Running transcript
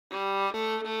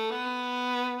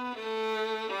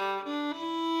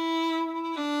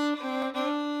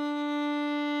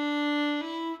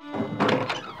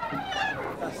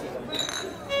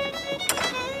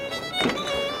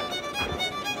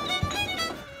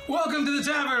Welcome to the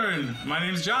tavern. My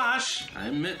name's Josh.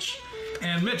 I'm Mitch.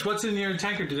 And Mitch, what's in your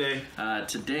tankard today?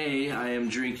 Today I am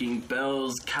drinking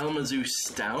Bell's Kalamazoo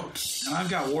Stout. And I've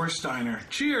got Warsteiner.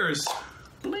 Cheers.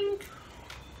 Blink.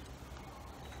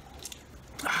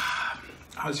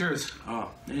 How's yours?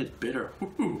 Oh, it's bitter.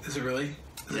 Woo-hoo. Is it really?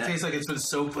 Does Yeah. it taste like it's been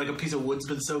soaked, like a piece of wood's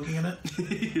been soaking in it?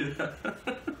 Yeah.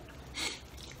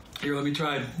 Here, let me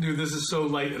try. Dude, this is so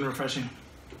light and refreshing.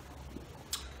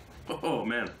 Oh,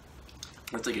 man.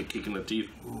 That's like a kick in the teeth.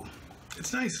 Ooh.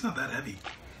 It's nice. It's not that heavy.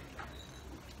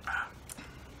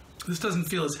 This doesn't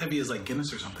feel as heavy as like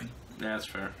Guinness or something. Yeah, that's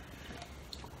fair.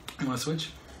 You want to switch?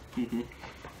 Mm-hmm.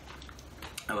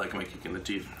 I like my kick in the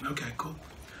teeth. Okay, cool.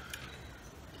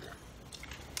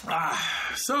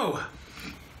 So,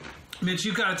 Mitch,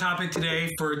 you've got a topic today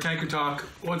for Tankard Talk.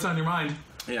 What's on your mind?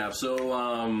 Yeah, so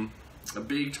a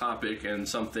big topic and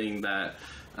something that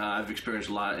I've experienced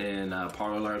a lot in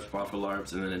parlor LARPs, boffer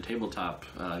LARPs, and then in tabletop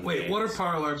Wait, games. what are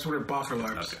parlor LARPs? What are boffer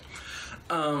LARPs?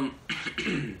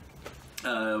 Okay.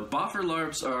 Boffer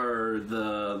LARPs are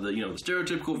the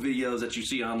stereotypical videos that you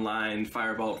see online,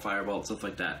 firebolt, stuff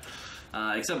like that.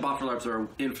 Except boffer LARPs are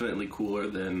infinitely cooler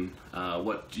than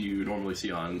what you normally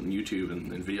see on YouTube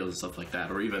and videos and stuff like that,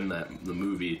 or even the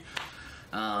movie.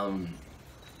 Boffer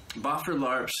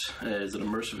LARPs is an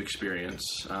immersive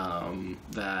experience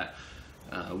that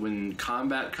when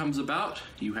combat comes about,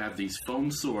 you have these foam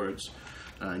swords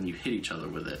and you hit each other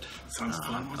with it. Sounds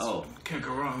fun. Can't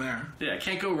go wrong there. Yeah,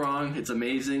 can't go wrong. It's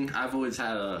amazing. I've always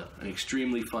had an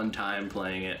extremely fun time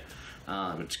playing it.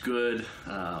 It's good.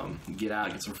 Get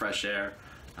out, get some fresh air.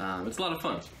 It's a lot of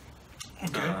fun.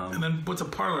 Okay. And then what's a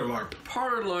parlor LARP?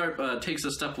 Parlor LARP takes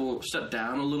a step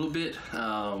down a little bit.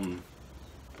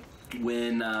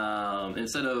 When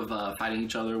instead of fighting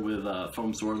each other with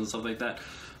foam swords and stuff like that,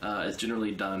 it's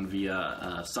generally done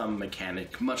via some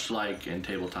mechanic, much like in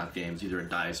tabletop games, either a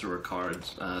dice or a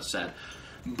cards set.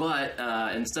 But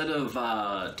instead of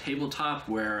tabletop,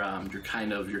 where you're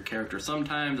kind of your character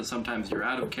sometimes, and sometimes you're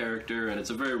out of character, and it's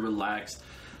a very relaxed,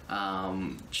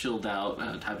 chilled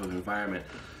out type of environment,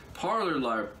 parlor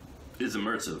LARP is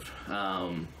immersive.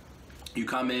 You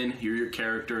come in, you're your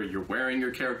character, you're wearing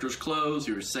your character's clothes,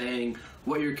 you're saying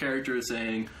what your character is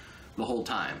saying the whole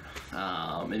time.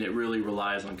 And it really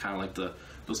relies on kind of like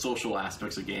the social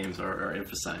aspects of games are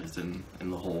emphasized in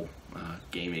the whole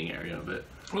gaming area of it.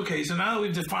 Okay, so now that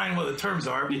we've defined what the terms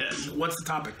are, yes. What's the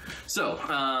topic? So,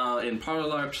 in parlor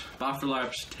LARPs, boffer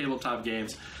LARPs, tabletop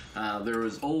games, there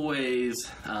was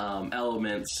always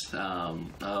elements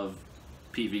of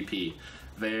PvP,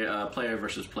 player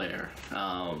versus player.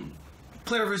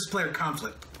 Player versus player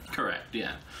conflict. Correct,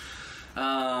 yeah.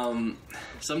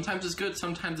 Sometimes it's good,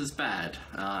 sometimes it's bad.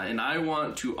 And I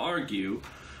want to argue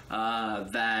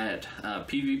that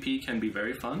PvP can be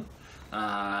very fun,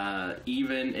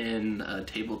 even in a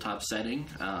tabletop setting.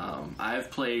 I've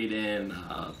played in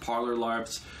parlor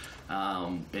LARPs,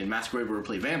 in Masquerade where we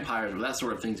play vampires, where that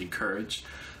sort of thing's encouraged.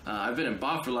 I've been in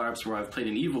boffer LARPs where I've played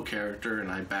an evil character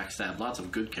and I backstab lots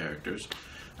of good characters.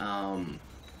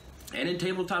 And in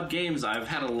tabletop games, I've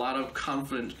had a lot of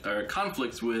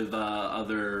conflicts with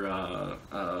other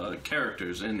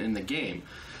characters in the game.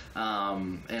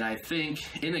 And I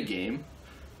think in a game,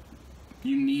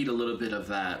 you need a little bit of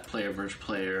that player versus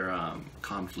player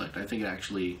conflict. I think it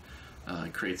actually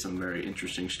creates some very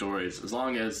interesting stories, as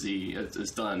long as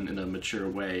it's done in a mature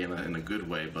way and in a good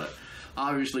way. But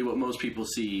obviously what most people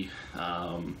see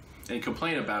and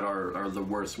complain about are the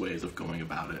worst ways of going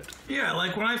about it. Yeah,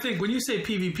 like when you say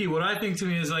PvP, what I think to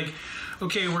me is like,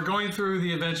 okay, we're going through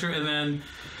the adventure and then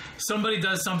somebody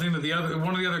does something that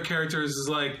one of the other characters is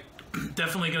like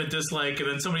definitely going to dislike, and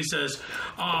then somebody says,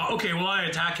 okay, well, I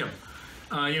attack him.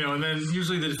 And then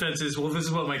usually the defense is, well, this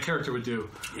is what my character would do.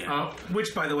 Yeah.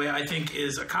 Which, by the way, I think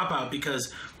is a cop-out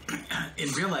because in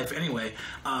real life anyway,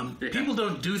 people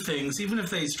don't do things, even if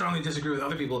they strongly disagree with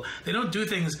other people, they don't do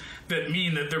things that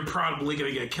mean that they're probably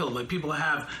going to get killed. Like, people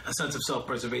have a sense of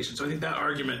self-preservation. So I think that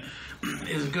argument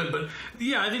isn't good. But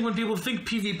yeah, I think when people think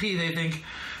PvP, they think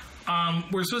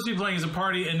we're supposed to be playing as a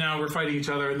party and now we're fighting each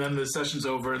other and then the session's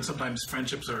over and sometimes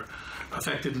friendships are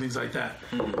affected and things like that.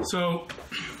 Mm-hmm. So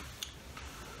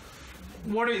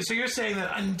so you're saying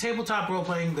that in tabletop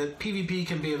role-playing that PvP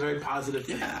can be a very positive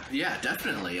thing? Yeah,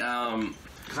 definitely.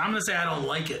 Because I'm going to say I don't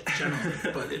like it generally,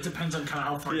 but it depends on kind of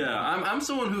how far. Yeah, I'm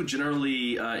someone who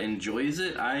generally enjoys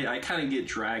it. I kind of get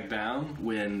dragged down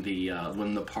when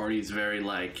the party's very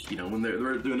when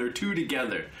they're two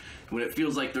together, when it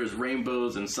feels like there's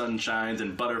rainbows and sunshines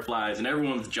and butterflies and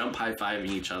everyone's jump high-fiving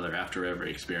each other after every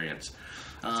experience.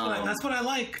 That's what I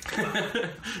like.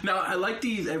 Now, I like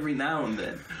these every now and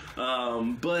then.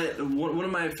 But one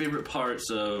of my favorite parts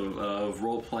of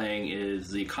role-playing is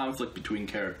the conflict between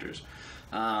characters.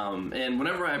 And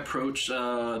whenever I approach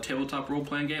a tabletop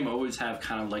role-playing game, I always have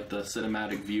kind of like the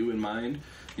cinematic view in mind.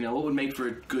 You know, what would make for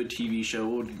a good TV show?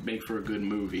 What would make for a good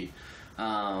movie?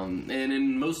 And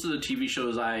in most of the TV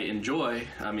shows I enjoy,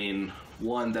 I mean,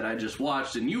 one that I just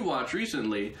watched and you watched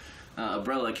recently,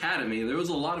 Umbrella Academy, there was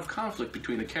a lot of conflict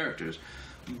between the characters.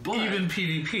 But, even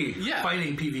PvP,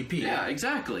 fighting PvP. Yeah,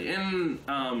 exactly. And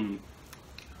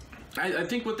I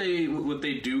think what they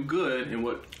do good and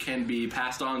what can be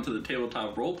passed on to the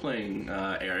tabletop role-playing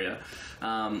area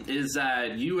is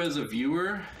that you as a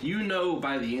viewer, you know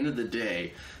by the end of the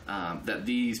day that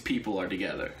these people are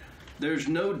together. There's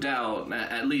no doubt,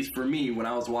 at least for me, when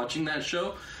I was watching that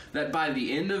show, that by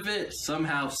the end of it,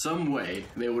 somehow, some way,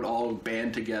 they would all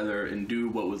band together and do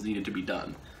what was needed to be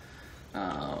done.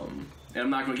 And I'm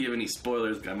not going to give any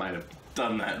spoilers. I might have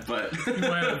done that, but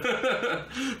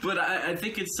but I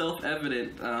think it's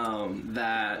self-evident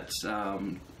that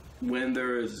when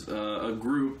there is a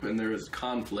group and there is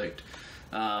conflict,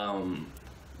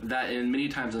 that in many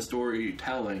times in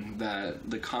storytelling, that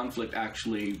the conflict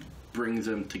actually brings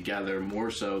them together more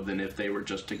so than if they were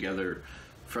just together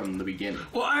from the beginning.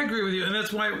 Well, I agree with you, and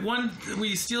that's why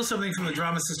we steal something from the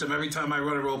drama system every time I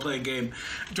run a role-playing game.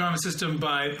 Drama system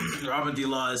by Robin D.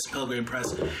 Law's Pelgrane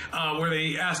Press, where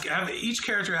they have each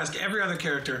character ask every other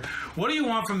character, what do you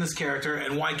want from this character,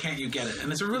 and why can't you get it?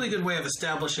 And it's a really good way of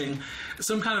establishing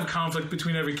some kind of conflict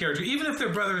between every character, even if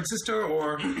they're brother and sister,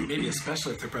 or maybe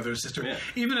especially if they're brother and sister,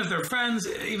 even if they're friends,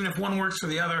 even if one works for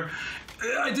the other.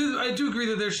 I do agree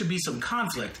that there should be some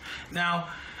conflict. Now,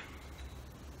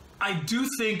 I do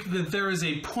think that there is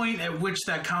a point at which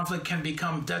that conflict can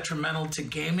become detrimental to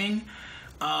gaming.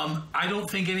 I don't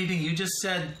think anything you just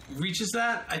said reaches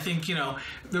that. I think,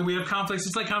 that we have conflicts.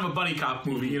 It's like kind of a buddy cop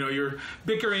movie. You're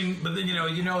bickering, but then,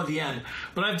 at the end.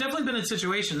 But I've definitely been in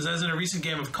situations, as in a recent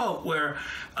game of Cult, where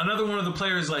another one of the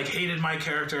players, hated my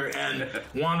character and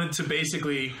wanted to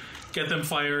basically get them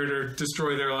fired or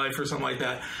destroy their life or something like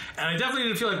that. And I definitely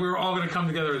didn't feel like we were all going to come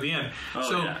together at the end.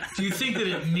 Do you think that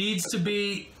it needs to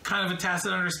be kind of a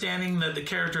tacit understanding that the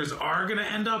characters are going to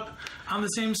end up on the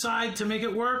same side to make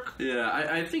it work? Yeah,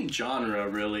 I think genre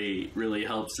really, really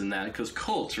helps in that, because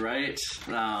Cult, right?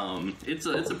 It's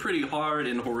a pretty hard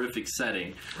and horrific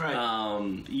setting.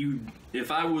 Right.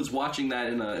 If I was watching that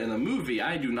in a movie,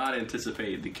 I do not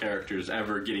anticipate the characters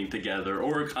ever getting together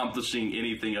or accomplishing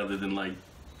anything other than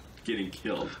getting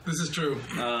killed. This is true.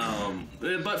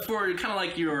 But for kind of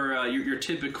like your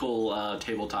typical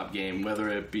tabletop game, whether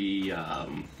it be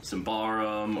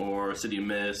Symbaroum or City of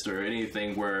Mist or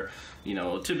anything where,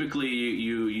 typically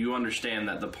you understand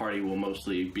that the party will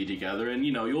mostly be together and,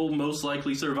 you'll most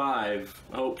likely survive,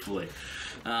 hopefully.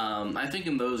 I think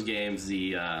in those games,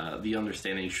 the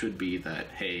understanding should be that,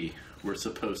 hey, we're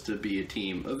supposed to be a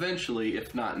team eventually,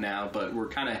 if not now, but we're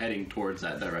kind of heading towards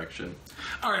that direction.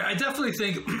 All right, I definitely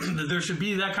think that there should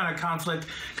be that kind of conflict,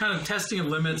 kind of testing of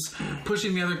limits,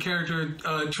 pushing the other character,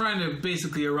 trying to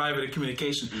basically arrive at a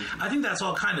communication. I think that's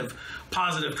all kind of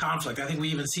positive conflict. I think we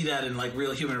even see that in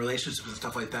real human relationships and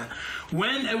stuff like that.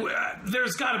 When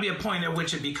there's got to be a point at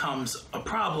which it becomes a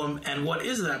problem, and what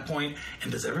is that point?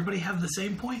 And does everybody have the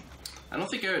same point? I don't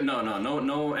think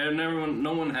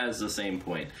no one has the same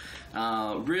point.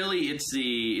 Really, it's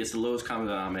the lowest common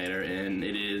denominator, and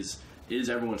it is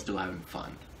everyone still having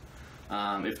fun.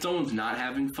 If someone's not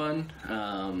having fun,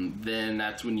 then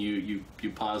that's when you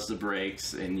pause the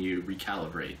brakes and you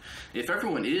recalibrate. If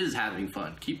everyone is having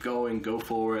fun, keep going, go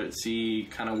for it, see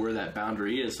kind of where that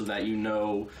boundary is, so that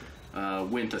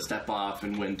when to step off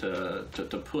and when to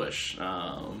push.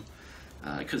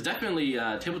 Because definitely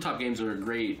tabletop games are a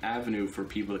great avenue for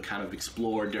people to kind of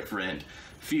explore different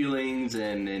feelings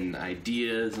and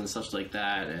ideas and such like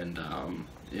that, and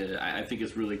I think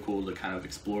it's really cool to kind of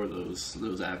explore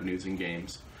those avenues in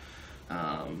games.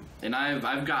 And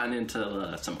I've gotten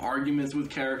into some arguments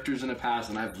with characters in the past,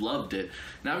 and I've loved it.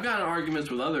 And I've gotten arguments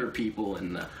with other people,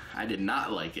 and I did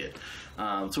not like it.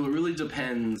 So it really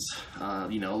depends.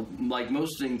 Like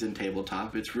most things in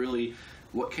tabletop, it's really,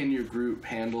 what can your group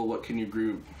handle? What can your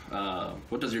group?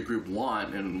 What does your group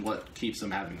want, and what keeps them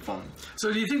having fun?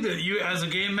 So, do you think that you, as a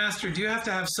game master, do you have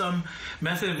to have some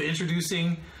method of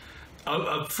introducing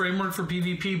a framework for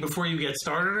PvP before you get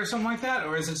started, or something like that,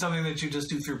 or is it something that you just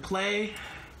do through play?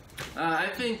 I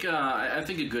think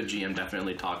a good GM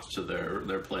definitely talks to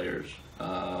their players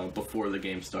before the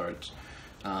game starts.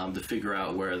 To figure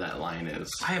out where that line is.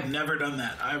 I have never done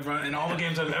that. I've run in all the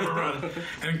games I've ever run,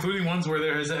 and including ones where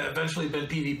there has eventually been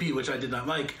PvP, which I did not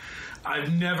like.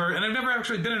 I've never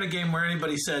actually been in a game where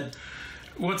anybody said,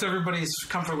 what's everybody's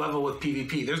comfort level with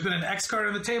PvP? There's been an X card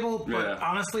on the table, but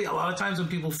honestly, a lot of times when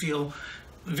people feel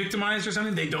victimized or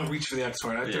something, they don't reach for the X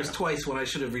card. There's twice when I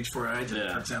should have reached for it. I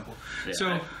did, for example. Yeah.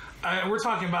 So we're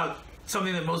talking about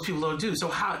something that most people don't do. So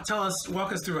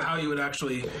walk us through how you would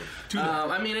actually do that.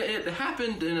 I mean, it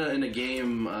happened in a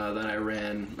game that I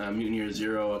ran, Mutiny Year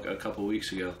Zero, a couple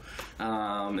weeks ago.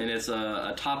 And it's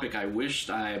a topic I wished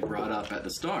I brought up at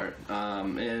the start.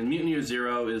 And Mutiny Year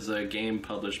Zero is a game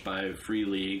published by Free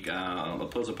League, a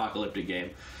post-apocalyptic game,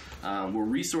 where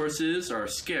resources are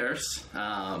scarce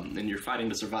and you're fighting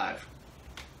to survive.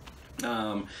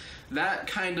 That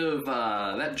kind of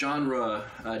that genre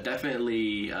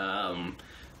definitely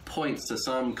points to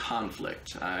some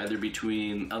conflict, either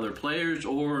between other players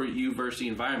or you versus the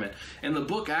environment. And the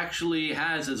book actually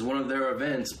has as one of their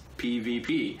events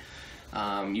PvP.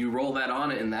 You roll that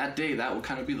on it, and that day that will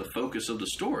kind of be the focus of the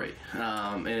story,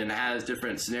 and it has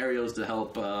different scenarios to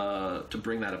help to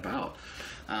bring that about.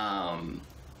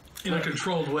 In a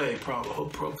controlled way,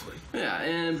 hopefully.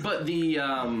 Yeah, but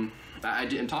I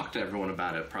didn't talk to everyone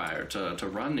about it prior to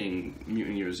running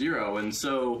Mutiny Year Zero, and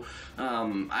so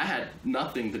I had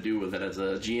nothing to do with it as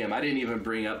a GM. I didn't even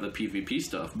bring up the PvP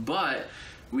stuff, but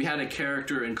we had a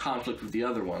character in conflict with the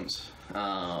other ones,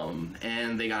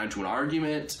 and they got into an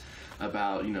argument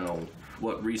about,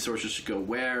 what resources should go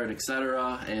where and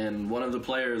etc. And one of the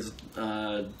players,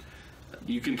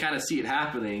 you can kind of see it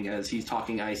happening as he's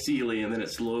talking icily, and then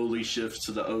it slowly shifts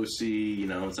to the OC,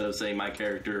 instead of saying my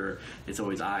character, it's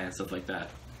always I and stuff like that.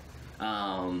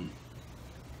 And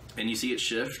you see it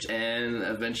shift, and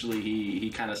eventually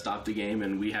he kind of stopped the game,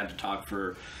 and we had to talk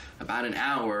for about an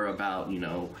hour about,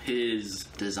 his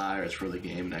desires for the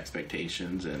game and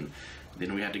expectations, and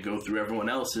then we had to go through everyone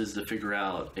else's to figure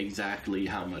out exactly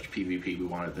how much PvP we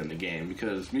wanted in the game,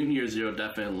 because Mutiny Year Zero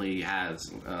definitely has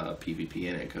PvP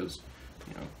in it, because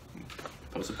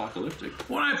post-apocalyptic.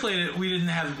 When I played it, we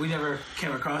never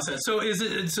came across that. So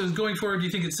so going forward, do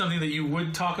you think it's something that you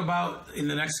would talk about in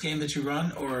the next game that you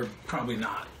run, or probably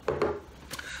not?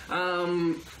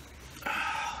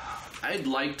 I'd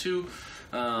like to,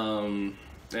 and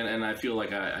I feel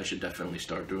like I should definitely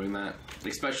start doing that,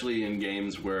 especially in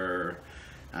games where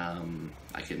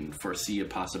I can foresee a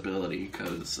possibility,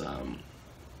 because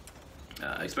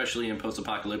especially in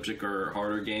post-apocalyptic or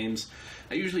harder games,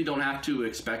 I usually don't have to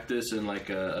expect this in like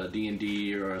a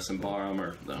D&D or a Symbaroum,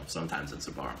 or sometimes in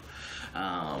Symbaroum.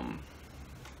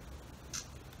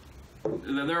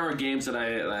 There are games that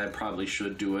I probably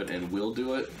should do it and will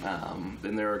do it,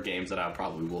 and there are games that I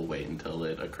probably will wait until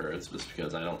it occurs, just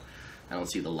because I don't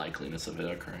see the likeliness of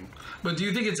it occurring. But do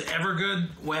you think it's ever good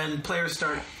when players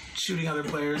start shooting other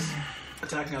players,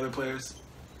 attacking other players?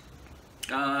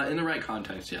 In the right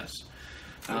context, yes.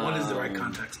 What is the right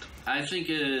context? I think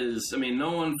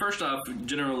no one, first off,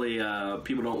 generally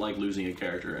people don't like losing a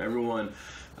character. Everyone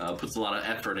puts a lot of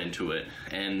effort into it,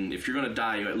 and if you're going to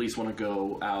die, you at least want to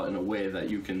go out in a way that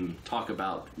you can talk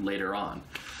about later on.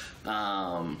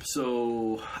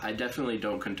 So I definitely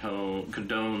don't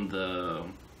condone the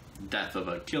death of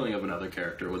a killing of another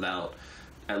character without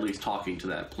at least talking to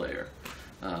that player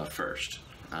first,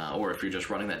 or if you're just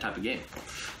running that type of game.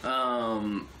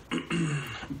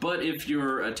 But if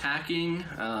you're attacking,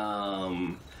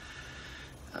 and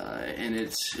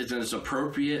it's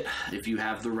appropriate, if you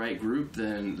have the right group,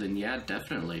 then yeah,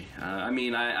 definitely.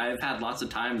 I've had lots of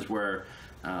times where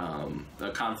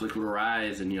a conflict would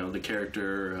arise, and the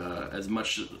character, as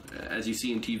much as you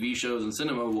see in TV shows and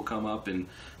cinema, will come up and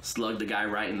slug the guy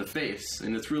right in the face,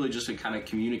 and it's really just to kind of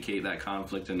communicate that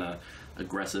conflict in a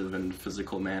aggressive and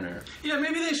physical manner. Yeah,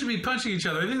 maybe they should be punching each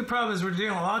other. I think the problem is we're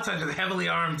dealing a lot of times with heavily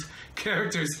armed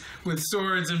characters with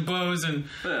swords and bows, and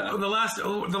the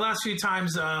last few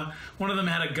times one of them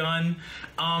had a gun.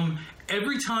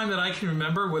 Every time that I can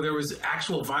remember where there was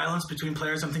actual violence between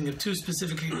players, I'm thinking of two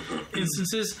specific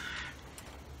instances.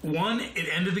 One, it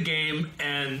ended the game,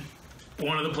 and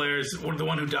one of the players, the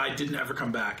one who died, didn't ever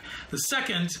come back. The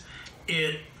second,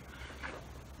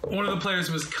 one of the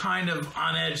players was kind of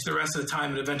on edge the rest of the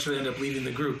time and eventually ended up leaving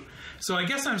the group. So I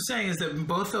guess I'm saying is that in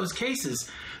both those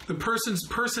cases, the person's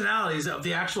personalities of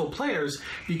the actual players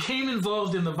became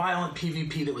involved in the violent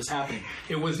PvP that was happening.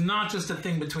 It was not just a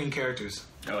thing between characters.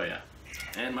 Oh, yeah.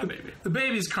 And my baby. The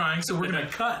baby's crying, so we're going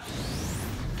to cut.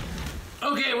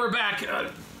 Okay, we're back.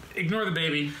 Ignore the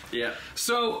baby. Yeah.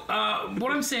 So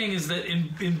what I'm saying is that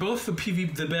in both the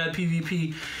bad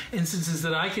PvP instances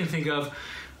that I can think of,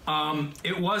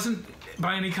 it wasn't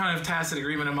by any kind of tacit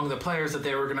agreement among the players that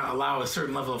they were going to allow a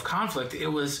certain level of conflict. It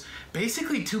was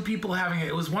basically two people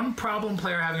it was one problem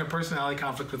player having a personality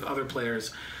conflict with other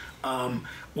players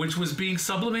which was being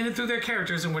sublimated through their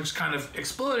characters and which kind of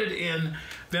exploded in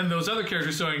then those other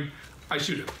characters saying, I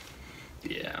shoot him.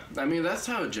 Yeah, I mean, that's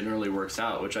how it generally works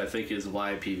out, which I think is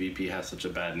why PvP has such a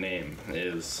bad name,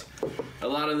 is a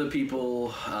lot of the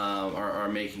people are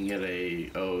making it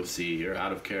a OOC, or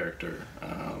out of character,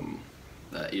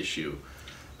 issue.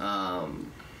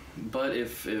 But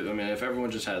if everyone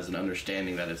just has an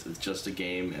understanding that it's just a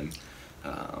game, and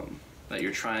that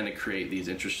you're trying to create these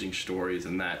interesting stories,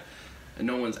 and that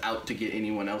no one's out to get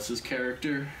anyone else's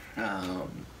character,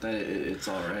 that it's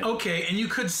all right. Okay, and you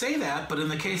could say that, but in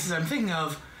the cases I'm thinking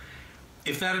of,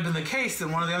 if that had been the case,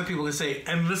 then one of the other people could say,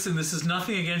 and listen, this is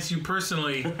nothing against you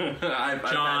personally, I've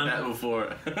John. had that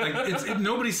before. Like,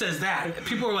 nobody says that.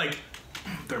 People are like,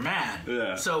 they're mad.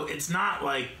 Yeah. So it's not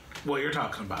like what you're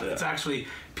talking about. Yeah. It's actually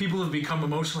people have become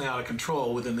emotionally out of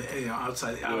control within the out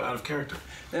of character.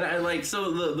 And I like,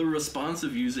 so the response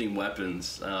of using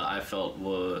weapons, I felt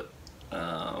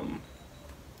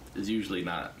is usually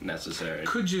not necessary.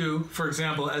 Could you, for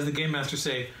example, as the game master,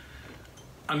 say,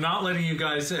 I'm not letting you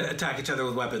guys attack each other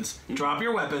with weapons. Drop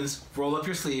your weapons, roll up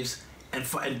your sleeves, and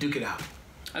duke it out.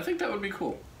 I think that would be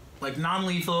cool. Like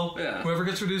non-lethal. Yeah. Whoever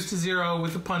gets reduced to 0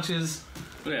 with the punches,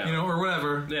 Yeah. or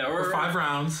whatever. Yeah, or 5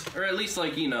 rounds. Or at least,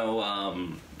 like,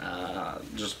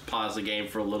 just pause the game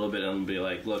for a little bit and be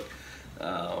like, look,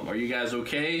 are you guys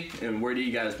okay? And where do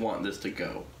you guys want this to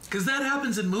go? Because that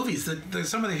happens in movies. That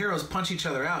some of the heroes punch each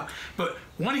other out, but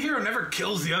one hero never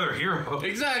kills the other hero.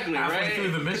 Exactly, halfway right?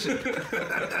 through the mission.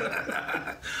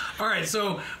 All right,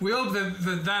 so we hope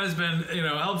that has been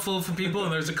helpful for people,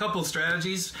 and there's a couple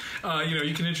strategies.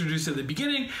 You can introduce at the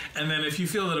beginning, and then if you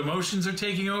feel that emotions are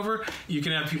taking over, you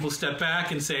can have people step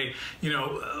back and say,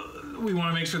 we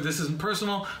want to make sure this isn't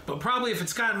personal, but probably if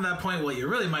it's gotten to that point, what you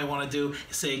really might want to do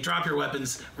is say, drop your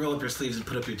weapons, roll up your sleeves, and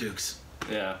put up your dukes.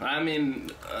 Yeah, I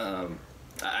mean,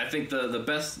 I think the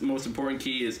best, most important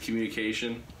key is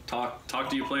communication. Talk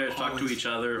to your players, talk to each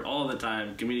other all the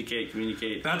time.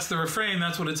 Communicate. That's the refrain.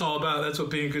 That's what it's all about. That's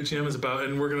what being a good GM is about,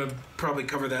 and we're going to probably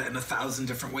cover that in 1,000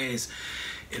 different ways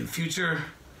in future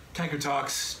Tankard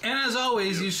Talks. And as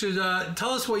always, you should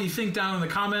tell us what you think down in the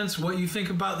comments, what you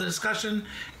think about the discussion,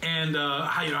 and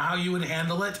how you would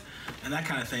handle it, and that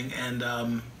kind of thing.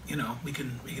 And we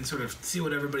can sort of see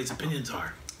what everybody's opinions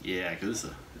are. Yeah, because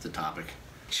it's a topic.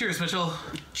 Cheers, Mitchell.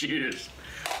 Cheers.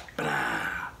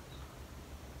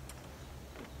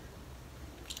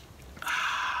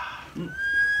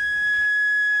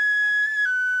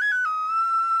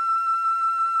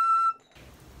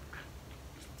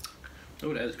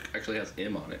 Oh, it actually has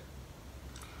M on it.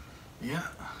 Yeah.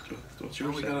 What's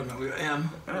yours? We got them.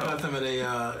 I got them at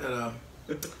a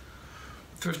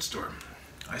thrift store.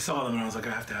 I saw them and I was like,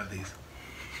 I have to have these.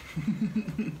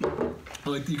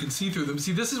 Like you can see through them.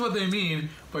 See, this is what they mean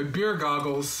by beer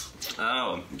goggles.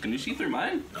 Oh, can you see through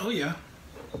mine? Oh yeah.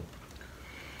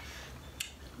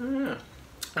 Yeah.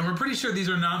 And we're pretty sure these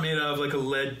are not made of like a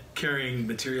lead carrying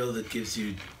material that gives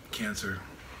you cancer.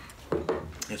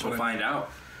 Guess we'll find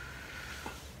out.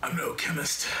 I'm no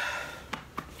chemist.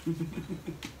 All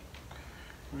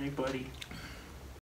right, buddy.